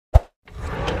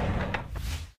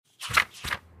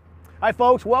Hi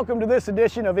folks, welcome to this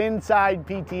edition of Inside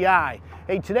PTI.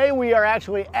 Hey, today we are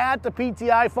actually at the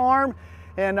PTI farm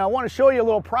and I want to show you a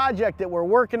little project that we're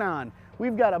working on.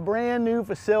 We've got a brand new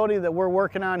facility that we're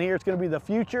working on here. It's going to be the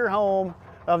future home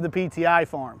of the PTI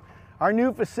farm. Our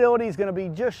new facility is going to be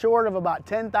just short of about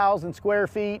 10,000 square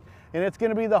feet, and it's going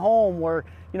to be the home where,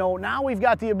 now we've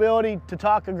got the ability to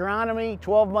talk agronomy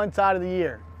 12 months out of the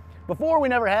year. Before, we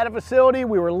never had a facility.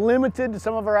 We were limited to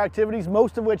some of our activities,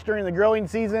 most of which during the growing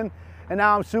season. And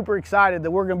now I'm super excited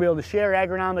that we're going to be able to share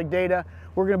agronomic data.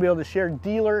 We're going to be able to share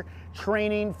dealer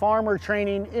training, farmer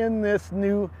training in this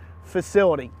new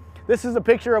facility. This is a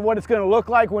picture of what it's going to look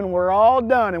like when we're all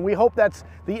done, and we hope that's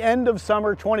the end of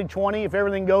summer 2020 if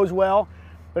everything goes well.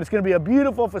 But it's going to be a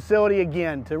beautiful facility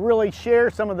again to really share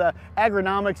some of the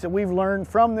agronomics that we've learned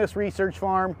from this research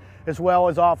farm, as well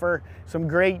as offer some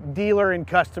great dealer and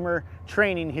customer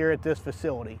training here at this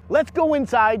facility. Let's go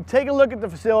inside, take a look at the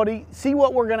facility, see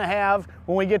what we're going to have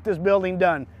when we get this building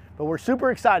done. But we're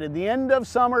super excited. The end of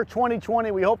summer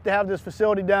 2020, we hope to have this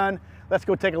facility done. Let's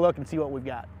go take a look and see what we've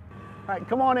got. All right,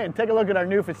 come on in, take a look at our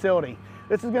new facility.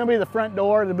 This is going to be the front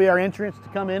door. It'll be our entrance to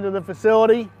come into the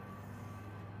facility.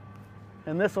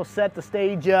 And this will set the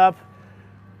stage up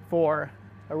for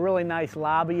a really nice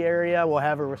lobby area. We'll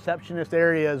have a receptionist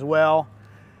area as well.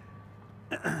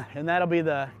 And that'll be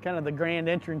the kind of the grand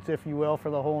entrance, if you will,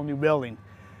 for the whole new building.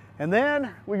 And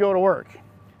then we go to work.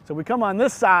 So we come on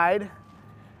this side,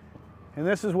 and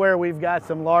this is where we've got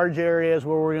some large areas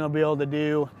where we're going to be able to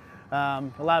do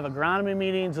a lot of agronomy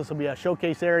meetings. This will be a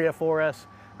showcase area for us.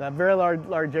 A very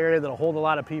large area that'll hold a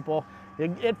lot of people.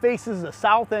 It faces the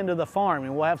south end of the farm,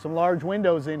 and we'll have some large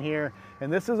windows in here.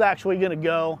 And this is actually going to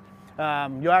go,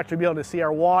 you'll actually be able to see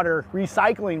our water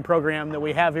recycling program that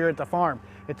we have here at the farm.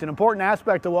 It's an important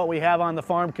aspect of what we have on the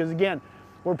farm because, again,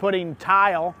 we're putting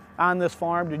tile on this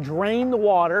farm to drain the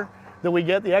water that we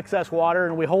get, the excess water,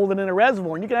 and we hold it in a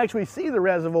reservoir. And you can actually see the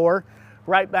reservoir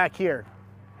right back here.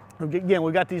 Again,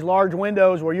 we've got these large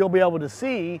windows where you'll be able to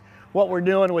see what we're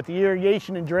doing with the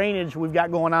irrigation and drainage we've got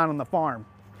going on the farm.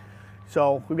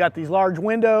 So we've got these large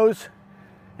windows,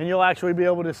 and you'll actually be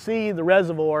able to see the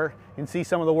reservoir and see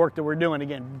some of the work that we're doing.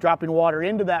 Again, dropping water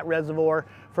into that reservoir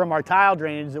from our tile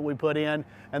drainage that we put in,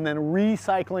 and then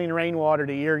recycling rainwater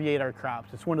to irrigate our crops.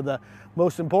 It's one of the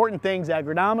most important things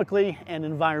agronomically and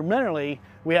environmentally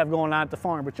we have going on at the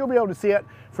farm. But you'll be able to see it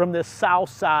from this south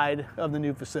side of the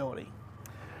new facility.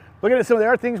 Looking at some of the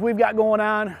other things we've got going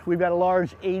on, we've got a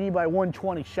large 80 by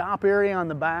 120 shop area on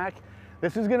the back.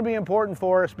 This is going to be important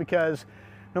for us because,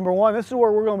 number one, this is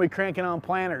where we're going to be cranking on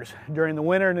planters during the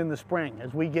winter and in the spring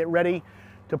as we get ready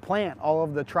to plant all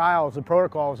of the trials, the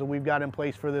protocols that we've got in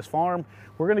place for this farm.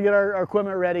 We're going to get our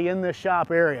equipment ready in this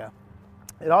shop area.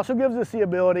 It also gives us the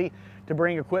ability to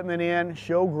bring equipment in,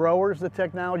 show growers the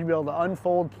technology, be able to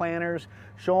unfold planters,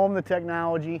 show them the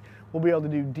technology. We'll be able to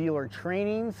do dealer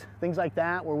trainings, things like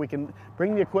that, where we can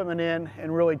bring the equipment in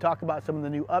and really talk about some of the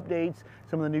new updates,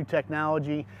 some of the new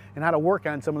technology, and how to work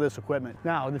on some of this equipment.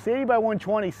 Now, this 80 by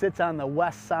 120 sits on the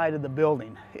west side of the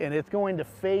building, and it's going to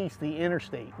face the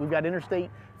interstate. We've got Interstate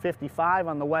 55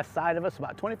 on the west side of us.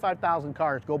 About 25,000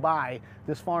 cars go by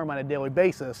this farm on a daily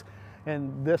basis,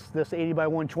 and this 80 by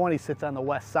 120 sits on the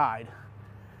west side.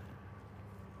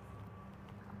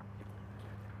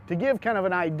 To give kind of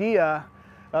an idea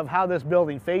of how this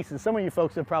building faces, some of you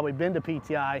folks have probably been to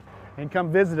PTI and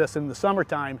come visit us in the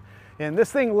summertime. And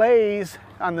this thing lays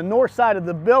on the north side of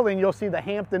the building. You'll see the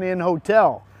Hampton Inn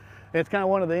Hotel. And it's kind of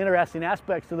one of the interesting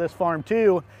aspects of this farm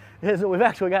too, is that we've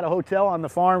actually got a hotel on the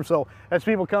farm. So as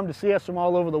people come to see us from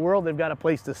all over the world, they've got a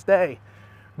place to stay.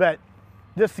 But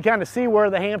just to kind of see where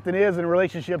the Hampton is in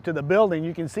relationship to the building,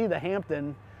 you can see the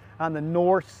Hampton on the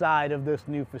north side of this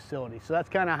new facility. So that's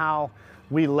kind of how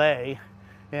we lay,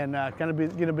 and kind of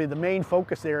going to be the main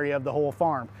focus area of the whole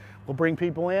farm. We'll bring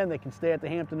people in, they can stay at the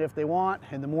Hampton if they want.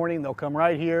 In the morning, they'll come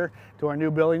right here to our new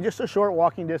building, just a short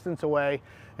walking distance away,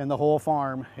 and the whole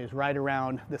farm is right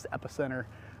around this epicenter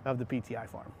of the PTI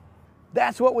farm.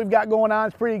 That's what we've got going on.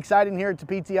 It's pretty exciting here at the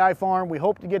PTI farm. We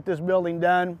hope to get this building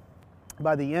done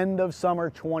by the end of summer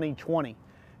 2020.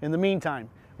 In the meantime,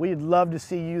 we'd love to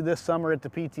see you this summer at the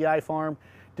PTI farm.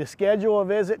 To schedule a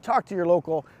visit, talk to your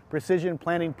local Precision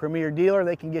Planting Premier dealer.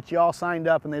 They can get you all signed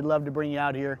up, and they'd love to bring you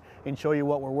out here and show you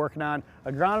what we're working on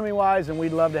agronomy-wise, and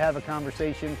we'd love to have a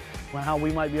conversation on how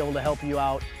we might be able to help you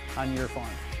out on your farm.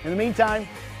 In the meantime,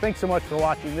 thanks so much for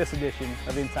watching this edition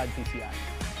of Inside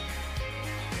PTI.